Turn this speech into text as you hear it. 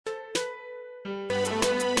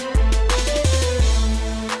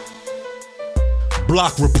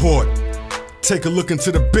Block Report. Take a look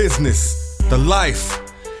into the business, the life,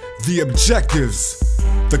 the objectives,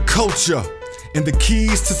 the culture, and the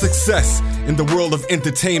keys to success in the world of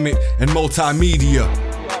entertainment and multimedia.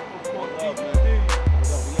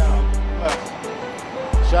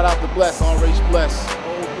 Shout out to Bless, R.H.BLESS.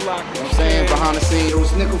 You know what I'm saying? Behind the scenes.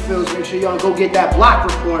 Those nickel fills, make sure y'all go get that block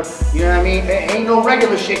report. You know what I mean? It ain't no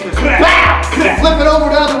regular shit, cause BAM! Flip it over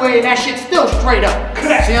the other way and that shit's still straight up. See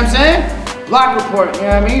what I'm saying? Block report, you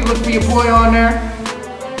know what I mean? Look for your boy on there.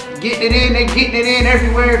 Getting it in, they getting it in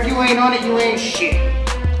everywhere. If you ain't on it, you ain't shit.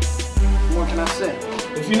 What more can I say?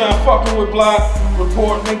 If you're not fucking with Block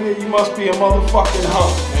Report, nigga, you must be a motherfucking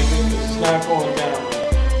hoe, nigga. This is not going down,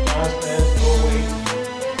 man. Nonsense, no way.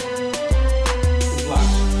 Block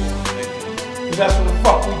Report, nigga. Cause that's where the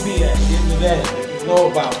fuck we be at, getting it in, nigga.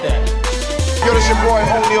 Know about that. Yo, this your boy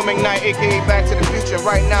O'Neal McKnight, aka Back to the Future.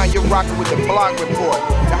 Right now, you're rocking with the Block Report,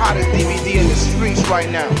 the hottest DVD in the streets right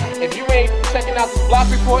now. If you ain't checking out this Block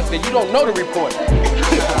Report, then you don't know the report.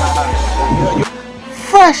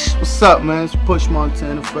 Fresh! What's up, man? It's Push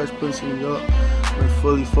Montana, Fresh Prince of New York. We're in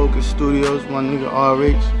Fully Focused Studios, my nigga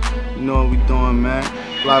R.H. You know what we doing, man.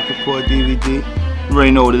 Block Report DVD. You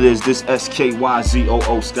already know what it is. This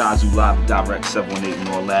S-K-Y-Z-O-O Skyzoo Live Direct 718 and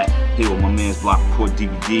all that. Here with my man's Block Report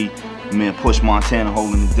DVD. My man Push Montana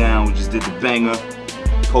holding it down. We just did the banger.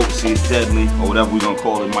 Potency is deadly, or whatever we gonna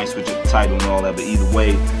call it. Might switch up the title and all that, but either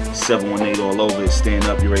way, 718 all over it. Stand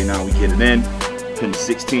up, you right now. We get it in. Pin the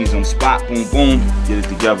 16s on the spot. Boom, boom. Get it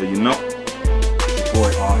together, you know. It's your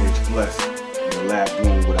boy R.H.BLESS. In the lab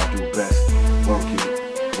doing what I do best. Working,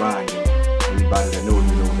 grinding. Anybody that knows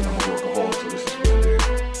me knows that I'm a workaholic, so this is what it is.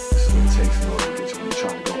 This is what it takes in order to get you where you're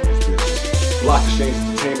trying to go in this business. Block Exchange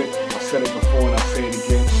Entertainment. I've said it before and I'll say it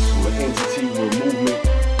again. We're an entity, we're a movement,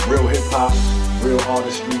 real hip-hop, real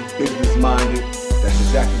artistry, business-minded. That's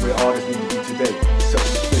exactly where artists need to be today.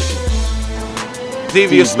 Self-sufficient.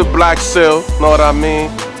 Devious the Black Seal, know what I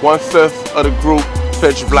mean? 1/5 of the group,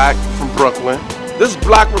 Pitch Black from Brooklyn. This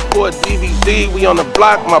Block Report DVD, we on the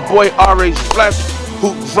block. My boy R.H.BLESS,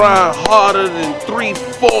 who grind harder than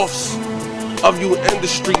 3/4 of you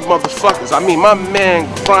industry motherfuckers. I mean, my man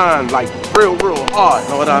grind like real hard,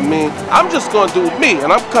 know what I mean? I'm just gonna do me,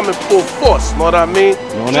 and I'm coming full force, know what I mean?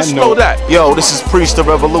 Just know that. Yo, this is Priest of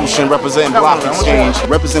Revolution, representing Block Exchange.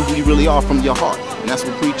 Represent who you really are from your heart, and that's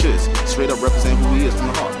what Preach is. Straight up represent who he is from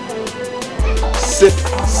the heart. Sip,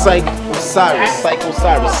 Psycho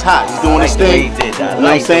Cyrus, hot. He's doing his thing. You know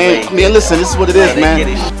what I'm saying? I mean, listen, this is what it is, man.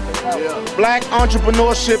 Black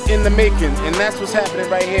entrepreneurship in the making, and that's what's happening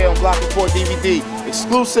right here on Block Report DVD.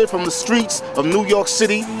 Exclusive from the streets of New York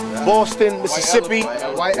City, Boston, Mississippi,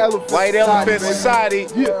 White Elephant Society.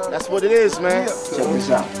 That's what it is, man. Check this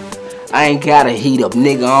out. I ain't gotta heat up,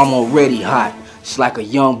 nigga, I'm already hot. It's like a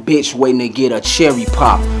young bitch waiting to get a cherry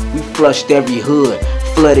pop. We flushed every hood,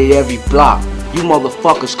 flooded every block. You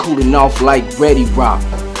motherfuckers cooling off like Ready Rock.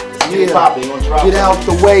 Yeah, get out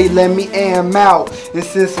the way, let me am out and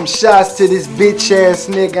send some shots to this bitch ass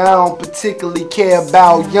nigga I don't particularly care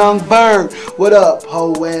about. Young Bird, what up,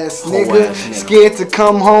 hoe ass nigga? Scared to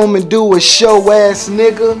come home and do a show ass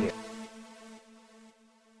nigga?